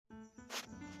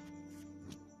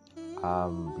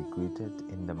Be greeted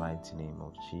in the mighty name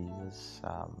of Jesus.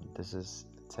 This is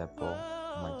Tepo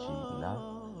Majila.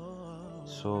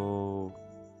 So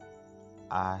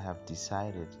I have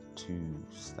decided to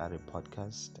start a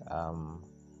podcast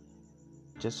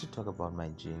just to talk about my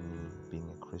journey being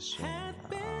a Christian.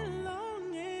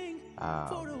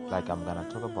 Like I'm gonna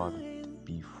talk about it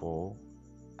before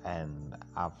and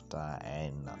after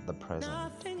and the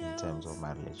present in terms of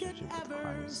my relationship with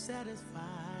Christ.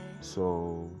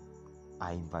 So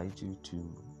I invite you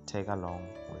to take along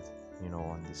with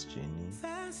on this journey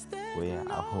where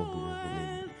I will be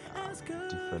revealing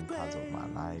different parts of my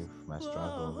life, my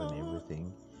struggles and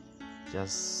everything,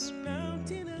 just being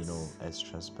as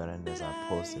transparent as I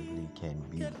possibly can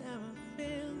be.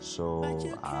 So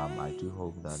I do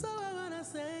hope that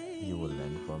you will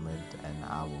learn from it and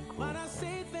I will grow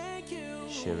from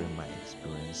sharing my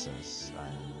experiences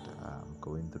and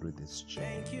going through this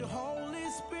journey.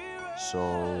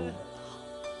 So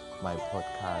my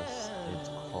podcast, it's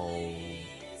called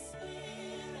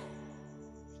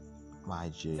My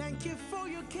Journey.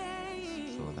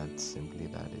 So that's simply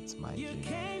that, it's my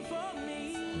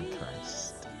journey in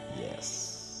Christ.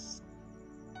 Yes.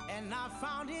 And I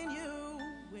found in you.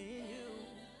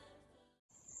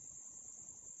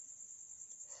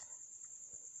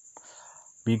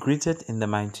 Be greeted in the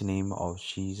mighty name of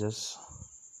Jesus.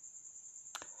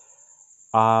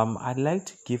 I'd like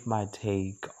to give my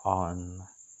take on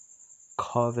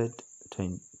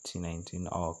COVID-19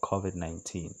 or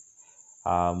COVID-19,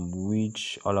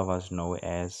 which all of us know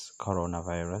as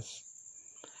coronavirus.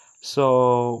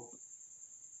 So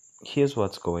here's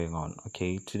what's going on.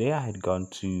 Okay, today I had gone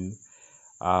to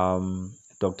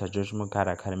Dr. George Mukhari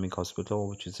Academic Hospital,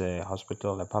 which is a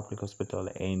public hospital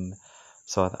in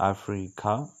South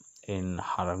Africa, in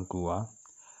Harangua.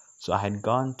 So I had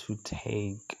gone to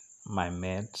take my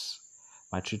meds,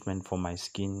 my treatment for my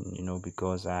skin,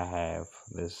 because I have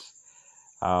this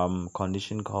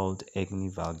condition called acne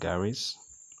vulgaris.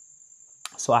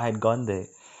 So I had gone there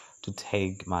to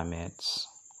take my meds,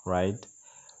 right?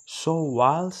 So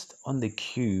whilst on the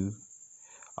queue,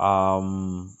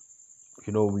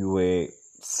 we were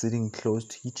sitting close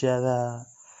to each other.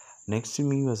 Next to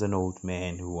me was an old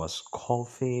man who was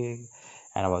coughing,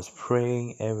 and I was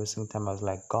praying every single time. I was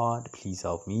like, God, please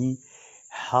help me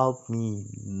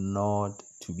not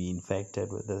to be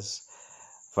infected with this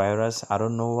virus. I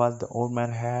don't know what the old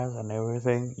man has and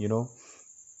everything,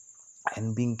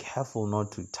 and being careful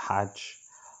not to touch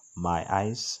my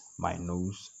eyes, my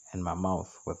nose, and my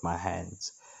mouth with my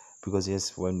hands. Because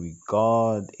yes, when we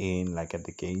got in, like at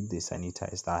the gate, they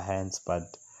sanitized our hands,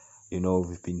 but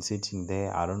we've been sitting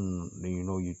there. I don't,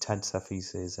 you touch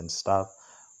surfaces and stuff,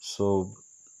 so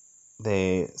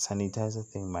the sanitizer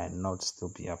thing might not still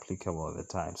be applicable at the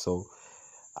time. So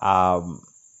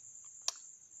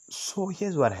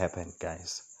here's what happened,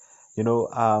 guys.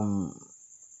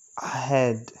 I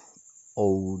had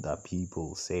older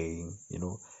people saying,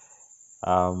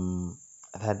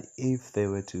 that if they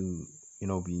were to,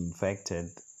 be infected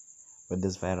with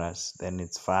this virus, then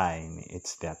it's fine.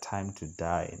 It's their time to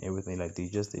die and everything. Like, they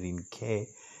just didn't care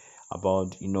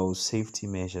about, safety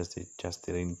measures. They just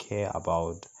didn't care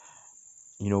about,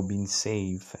 being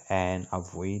safe and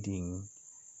avoiding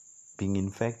being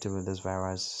infected with this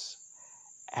virus.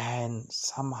 And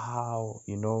somehow,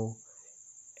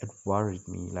 it worried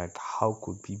me. Like, how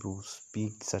could people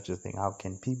speak such a thing? How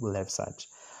can people have such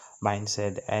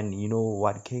mindset? And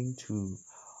what came to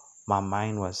my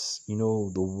mind was,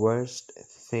 the worst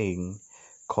thing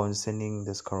concerning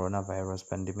this coronavirus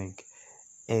pandemic,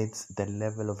 it's the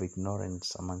level of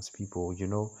ignorance amongst people.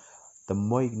 The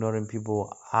more ignorant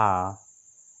people are,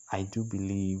 I do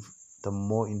believe the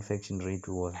more infection rate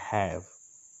we will have,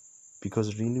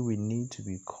 because really we need to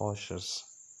be cautious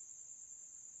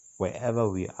wherever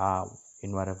we are,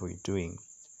 in whatever we're doing.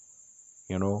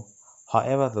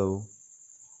 However, though,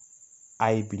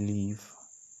 I believe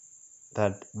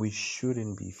that we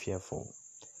shouldn't be fearful.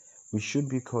 We should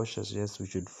be cautious. Yes, we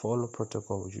should follow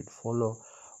protocol. We should follow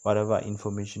whatever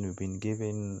information we've been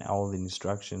given, all the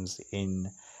instructions in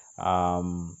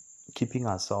keeping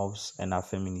ourselves and our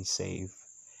family safe.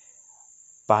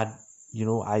 But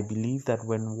I believe that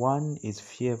when one is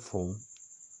fearful,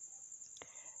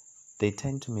 they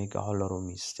tend to make a whole lot of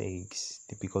mistakes,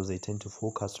 because they tend to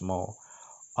focus more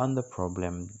on the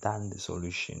problem than the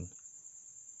solution.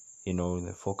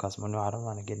 They focus more, no, I don't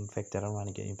want to get infected.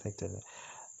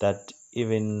 That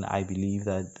even I believe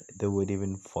that they would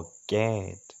even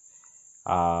forget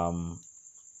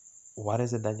what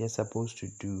is it that you're supposed to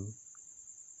do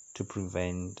to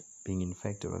prevent being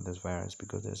infected with this virus,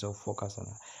 because they're so focused on,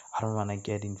 I don't want to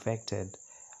get infected.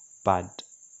 But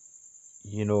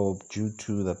due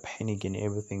to the panic and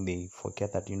everything, they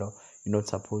forget that, you're not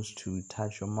supposed to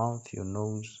touch your mouth, your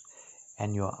nose,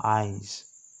 and your eyes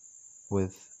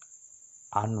with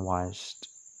unwashed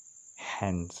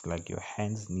hands. Like, your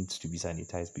hands needs to be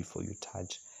sanitized before you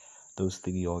touch those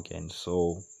three organs.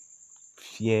 So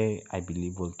fear, I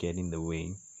believe, will get in the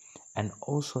way. And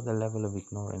also the level of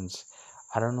ignorance.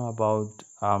 I don't know about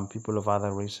people of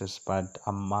other races, but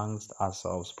amongst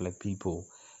ourselves, black people,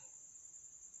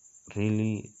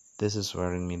 really, this is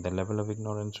worrying me. The level of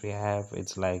ignorance we have,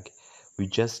 it's like we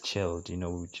just chilled,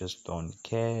 we just don't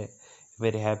care. If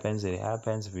it happens, it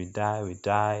happens. If we die, we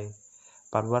die.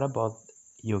 But what about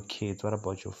your kids? What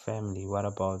about your family? What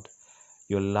about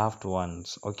your loved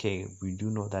ones? Okay, we do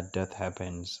know that death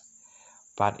happens,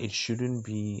 but it shouldn't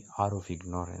be out of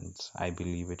ignorance. I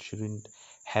believe it shouldn't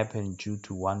happen due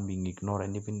to one being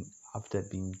ignorant, even after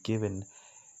being given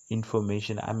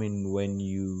information. I mean, when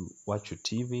you watch your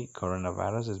TV,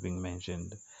 coronavirus has been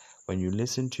mentioned. When you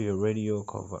listen to your radio,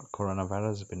 coronavirus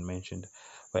has been mentioned.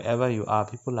 Wherever you are,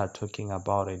 people are talking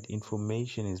about it.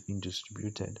 Information is being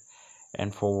distributed.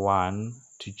 And for one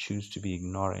to choose to be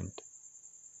ignorant,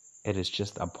 it is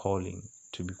just appalling,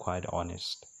 to be quite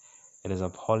honest. It is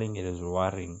appalling, it is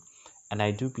worrying. And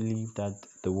I do believe that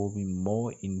there will be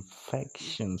more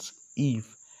infections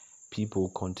if people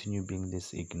continue being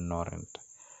this ignorant.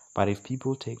 But if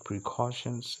people take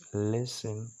precautions,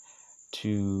 listen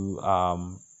to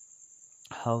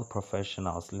health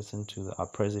professionals, listen to our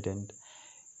president,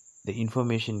 the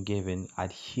information given,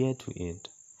 adhere to it,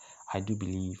 I do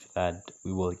believe that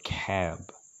we will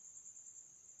curb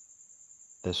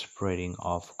the spreading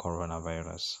of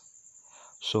coronavirus.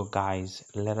 So guys,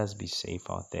 let us be safe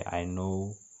out there. I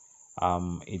know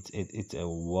it's a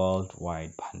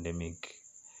worldwide pandemic.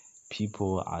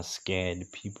 People are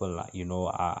scared. People are,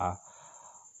 are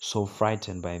so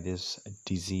frightened by this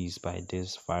disease, by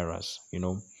this virus,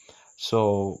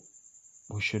 So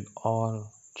we should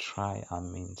all try our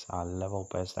means, our level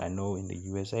best. I know in the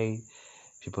USA,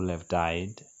 people have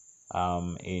died.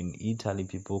 In Italy,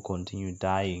 people continue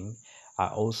dying. I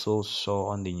also saw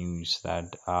on the news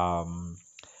that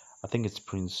I think it's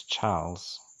Prince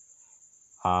Charles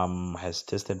has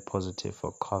tested positive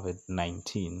for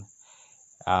COVID-19.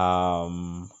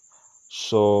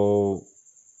 So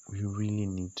we really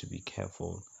need to be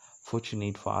careful.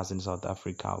 Fortunate for us in South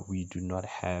Africa, we do not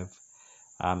have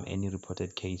any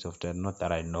reported case of death, not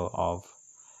that I know of.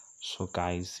 So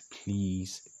guys,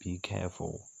 please be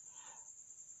careful.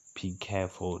 Be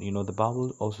careful. The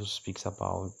Bible also speaks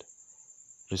about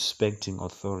respecting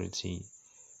authority.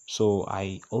 So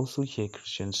I also hear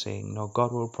Christians saying, no,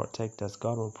 God will protect us.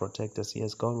 God will protect us.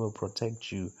 Yes, God will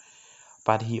protect you.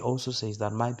 But he also says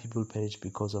that my people perish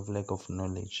because of lack of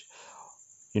knowledge.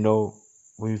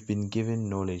 We've been given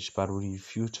knowledge, but we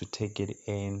refuse to take it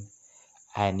in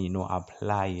and,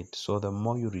 apply it. So the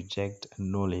more you reject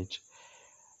knowledge,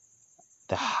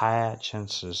 the higher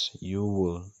chances you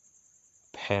will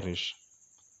perish.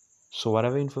 So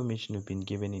whatever information we've been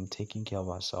given in taking care of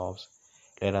ourselves,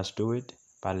 let us do it,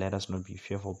 but let us not be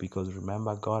fearful, because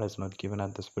remember, God has not given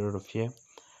us the spirit of fear,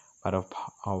 but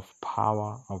of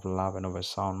power, of love, and of a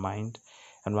sound mind.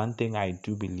 And one thing I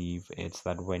do believe is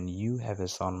that when you have a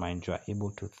sound mind, you are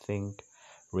able to think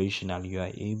rationally. You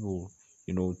are able,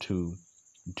 to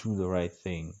do the right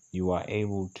thing. You are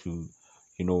able to,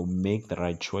 make the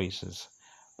right choices.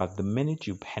 But the minute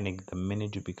you panic, the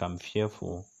minute you become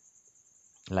fearful,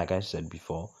 like I said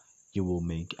before, you will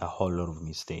make a whole lot of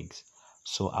mistakes.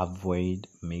 So avoid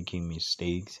making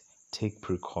mistakes. Take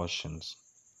precautions.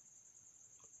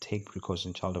 Take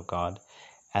precaution, child of God.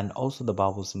 And also the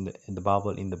Bible's in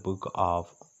the book of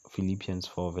Philippians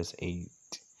 4 verse 8.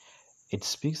 It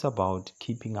speaks about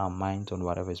keeping our mind on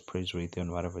whatever is praiseworthy,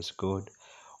 on whatever is good,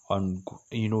 on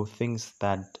things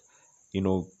that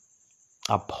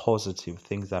are positive,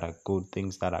 things that are good,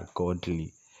 things that are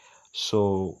godly.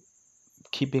 So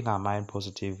keeping our mind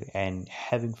positive and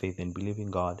having faith and believing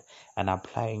God and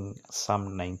applying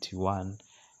Psalm 91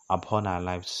 upon our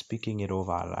lives, speaking it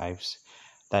over our lives,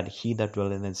 that he that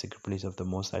dwelleth in the secret place of the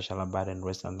Most High shall abide and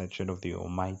rest under the shade of the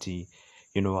Almighty.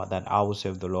 That I will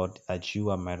serve the Lord, that you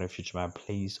are my refuge, my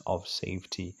place of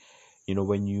safety.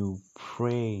 When you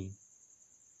pray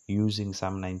using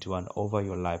Psalm 91 over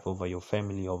your life, over your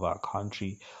family, over our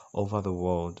country, over the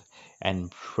world, and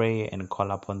pray and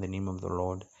call upon the name of the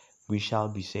Lord, we shall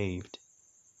be saved.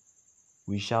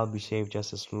 We shall be saved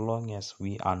just as long as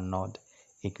we are not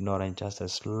ignorant, just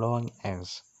as long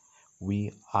as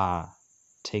we are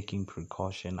taking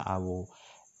precaution. I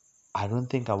don't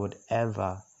think I would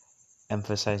ever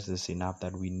emphasize this enough,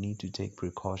 that we need to take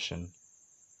precaution.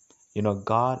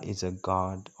 God is a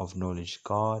God of knowledge.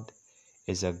 God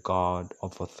is a God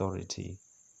of authority.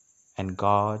 And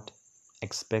God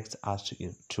expects us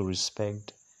to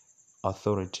respect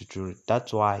authority.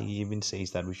 That's why he even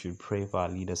says that we should pray for our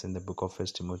leaders in the book of 1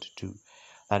 Timothy 2.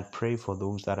 That pray for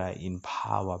those that are in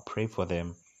power. Pray for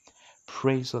them.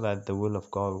 Pray so that the will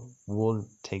of God will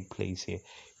take place here.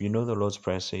 The Lord's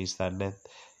Prayer says that let,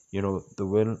 the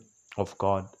will of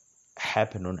God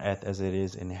happen on earth as it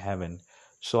is in heaven.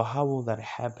 So how will that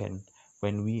happen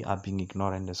when we are being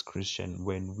ignorant as Christians,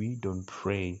 when we don't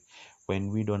pray,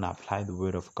 when we don't apply the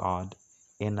word of God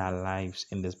in our lives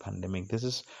in this pandemic? This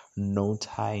is no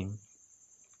time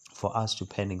for us to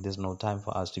panic. There's no time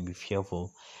for us to be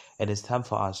fearful. It is time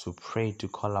for us to pray, to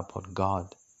call upon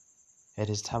God. It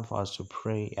is time for us to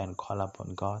pray and call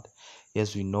upon God.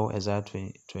 Yes, we know Isaiah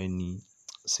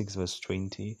 26 verse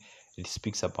 20. It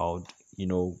speaks about,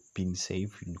 being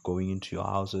safe, going into your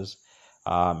houses,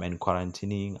 and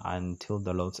quarantining until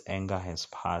the Lord's anger has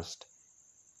passed.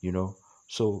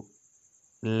 So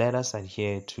let us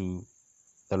adhere to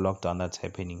the lockdown that's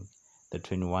happening, the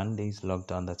 21 days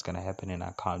lockdown that's going to happen in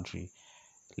our country.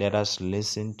 Let us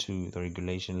listen to the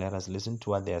regulation. Let us listen to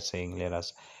what they are saying. Let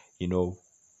us,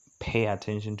 pay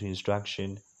attention to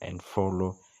instruction and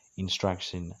follow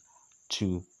instruction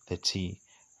to the T.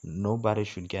 Nobody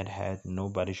should get hurt.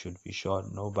 Nobody should be shot.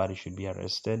 Nobody should be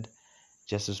arrested,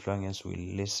 just as long as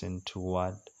we listen to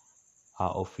what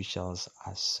our officials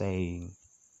are saying.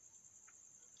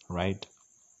 Right?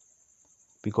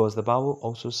 Because the Bible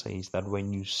also says that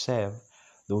when you serve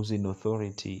those in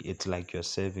authority, it's like you're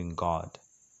serving God.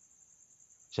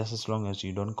 Just as long as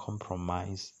you don't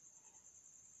compromise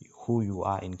who you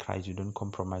are in Christ, you don't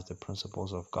compromise the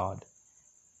principles of God.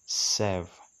 Serve,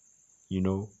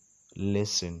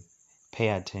 listen, pay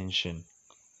attention.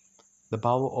 The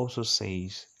Bible also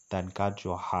says that guard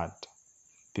your heart,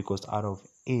 because out of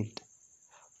it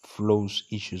flows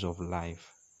issues of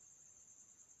life.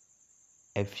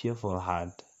 A fearful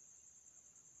heart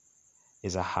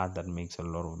is a heart that makes a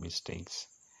lot of mistakes,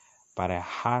 but a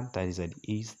heart that is at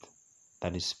ease,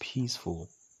 that is peaceful,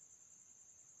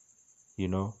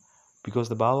 because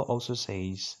the Bible also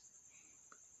says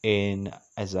in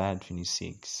Isaiah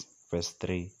 26 verse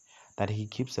 3 that he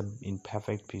keeps them in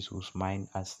perfect peace whose mind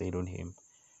are stayed on him.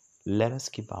 Let us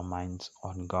keep our minds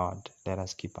on God. Let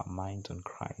us keep our minds on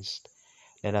Christ.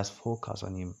 Let us focus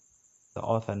on him, the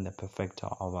author and the perfecter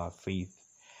of our faith.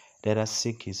 Let us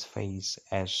seek his face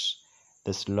as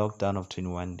this lockdown of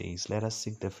 21 days. Let us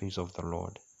seek the face of the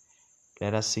Lord.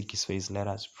 Let us seek his face. Let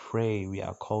us pray. We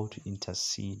are called to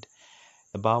intercede.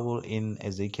 The Bible in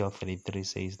Ezekiel 33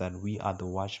 says that we are the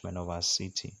watchmen of our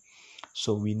city.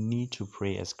 So we need to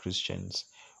pray as Christians.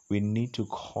 We need to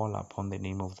call upon the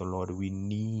name of the Lord. We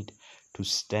need to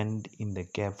stand in the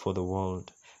gap for the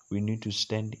world. We need to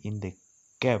stand in the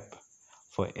gap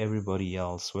for everybody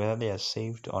else, whether they are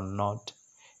saved or not.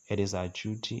 It is our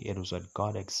duty. It is what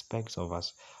God expects of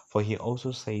us. For he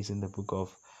also says in the book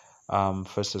of 1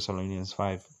 Thessalonians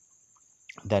 5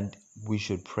 that we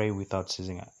should pray without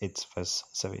ceasing. It's verse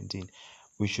 17.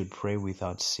 We should pray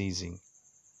without ceasing.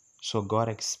 So God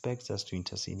expects us to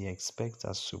intercede. He expects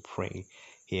us to pray.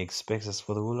 He expects us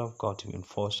for the will of God to be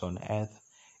enforced on earth.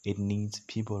 It needs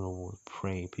people who will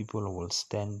pray, people who will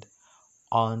stand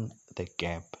on the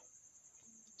gap.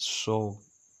 So,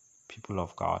 people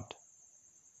of God,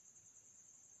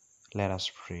 let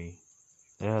us pray.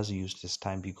 Let us use this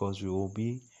time, because we will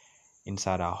be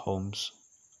inside our homes.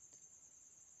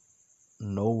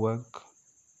 No work.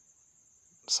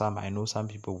 I know some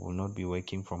people will not be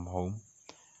working from home.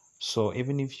 So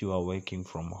even if you are working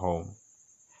from home,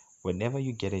 whenever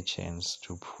you get a chance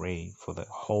to pray for the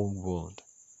whole world,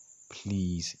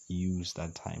 please use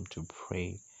that time to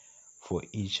pray for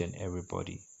each and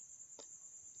everybody.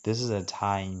 This is a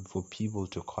time for people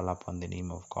to call upon the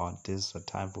name of God. This is a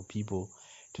time for people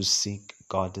to seek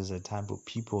God. This is a time for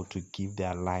people to give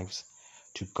their lives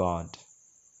to God.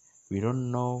 We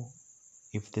don't know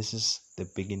if this is the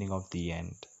beginning of the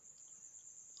end.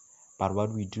 But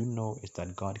what we do know is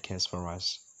that God cares for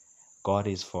us. God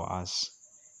is for us.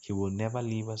 He will never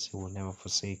leave us. He will never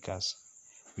forsake us.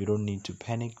 We don't need to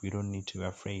panic. We don't need to be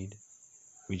afraid.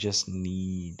 We just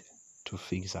need to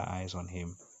fix our eyes on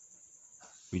him.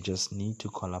 We just need to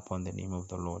call upon the name of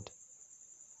the Lord.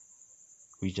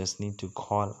 We just need to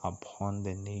call upon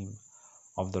the name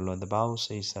of the Lord. The Bible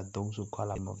says that those who call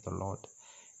upon the name of the Lord,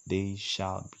 they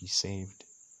shall be saved.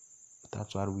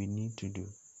 That's what we need to do.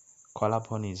 Call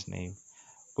upon his name.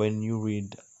 When you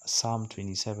read Psalm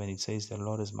 27, it says, the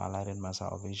Lord is my light and my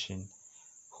salvation.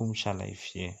 Whom shall I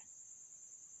fear?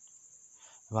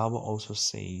 The Bible also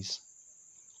says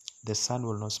The sun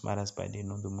will not smite us by day,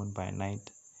 nor the moon by night.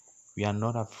 We are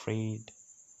not afraid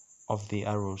of the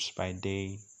arrows by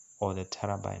day or the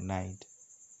terror by night.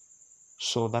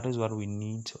 So that is what we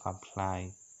need to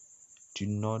apply. Do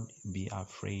not be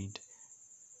afraid.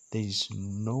 There is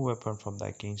no weapon formed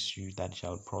against you that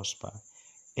shall prosper.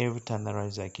 Every time that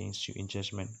rises against you in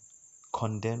judgment,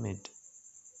 condemn it.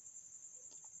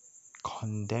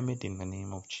 Condemn it in the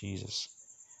name of Jesus.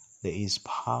 There is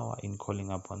power in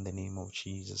calling upon the name of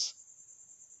Jesus.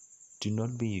 Do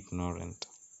not be ignorant.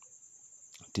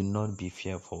 Do not be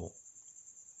fearful.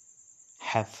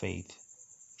 Have faith.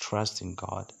 Trust in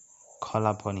God. Call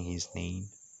upon His name,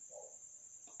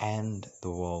 and the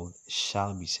world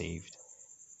shall be saved.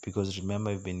 Because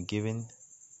remember, you've been given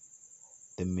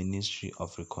the ministry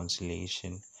of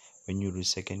reconciliation. When you read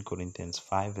 2 Corinthians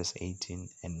 5 verse 18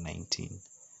 and 19,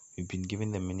 we've been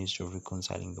given the ministry of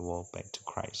reconciling the world back to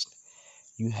Christ.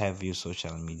 You have your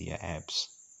social media apps.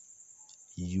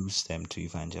 Use them to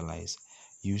evangelize.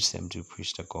 Use them to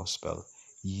preach the gospel.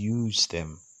 Use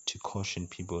them to caution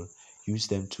people. Use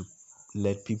them to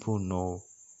let people know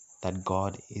that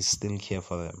God is still here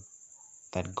for them,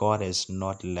 that God has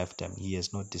not left them, He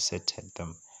has not deserted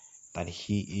them, that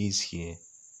He is here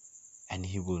and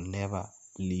He will never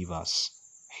leave us.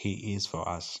 He is for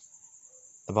us.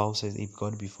 The Bible says, if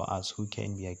God be for us, who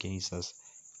can be against us?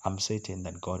 I'm certain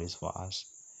that God is for us.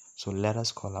 So let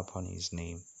us call upon His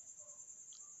name.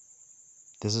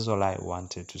 This is all I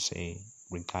wanted to say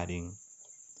regarding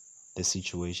the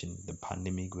situation, the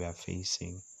pandemic we are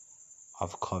facing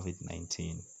of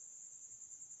COVID-19.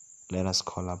 Let us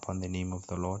call upon the name of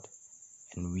the Lord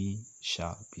and we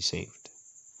shall be saved.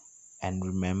 And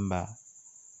remember,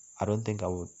 I don't think I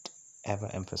would ever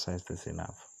emphasize this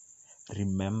enough.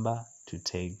 Remember to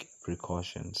take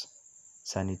precautions.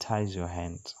 Sanitize your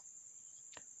hands.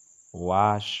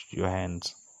 Wash your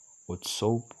hands with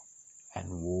soap and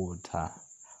water.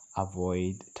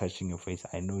 Avoid touching your face.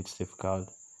 I know it's difficult.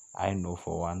 I know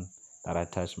for one that I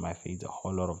touch my face a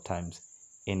whole lot of times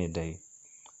in a day.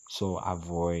 So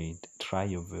avoid. Try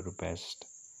your very best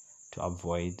to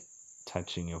avoid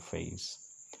touching your face.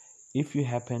 If you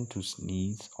happen to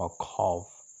sneeze or cough,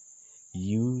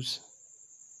 use,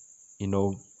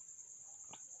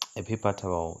 a paper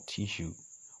towel, tissue,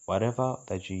 whatever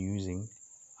that you're using.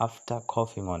 After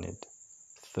coughing on it,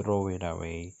 throw it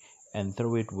away, and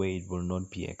throw it where it will not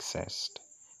be accessed,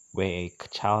 where a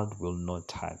child will not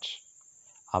touch.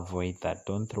 Avoid that.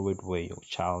 Don't throw it where your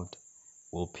child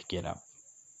will pick it up,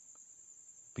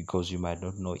 because you might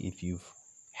not know if you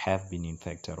have been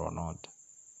infected or not.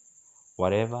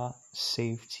 Whatever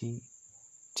safety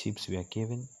tips we are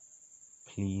given,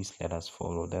 please let us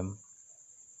follow them,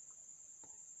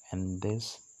 and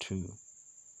this too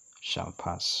shall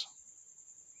pass.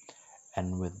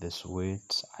 And with these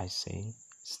words I say,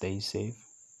 stay safe,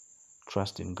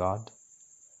 trust in God,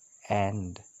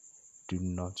 and do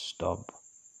not stop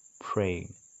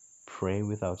praying. Pray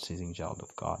without ceasing, child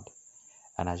of God.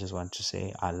 And I just want to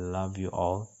say I love you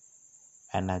all,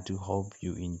 and I do hope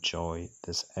you enjoy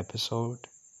this episode.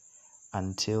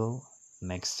 Until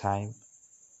next time,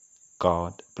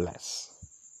 God bless.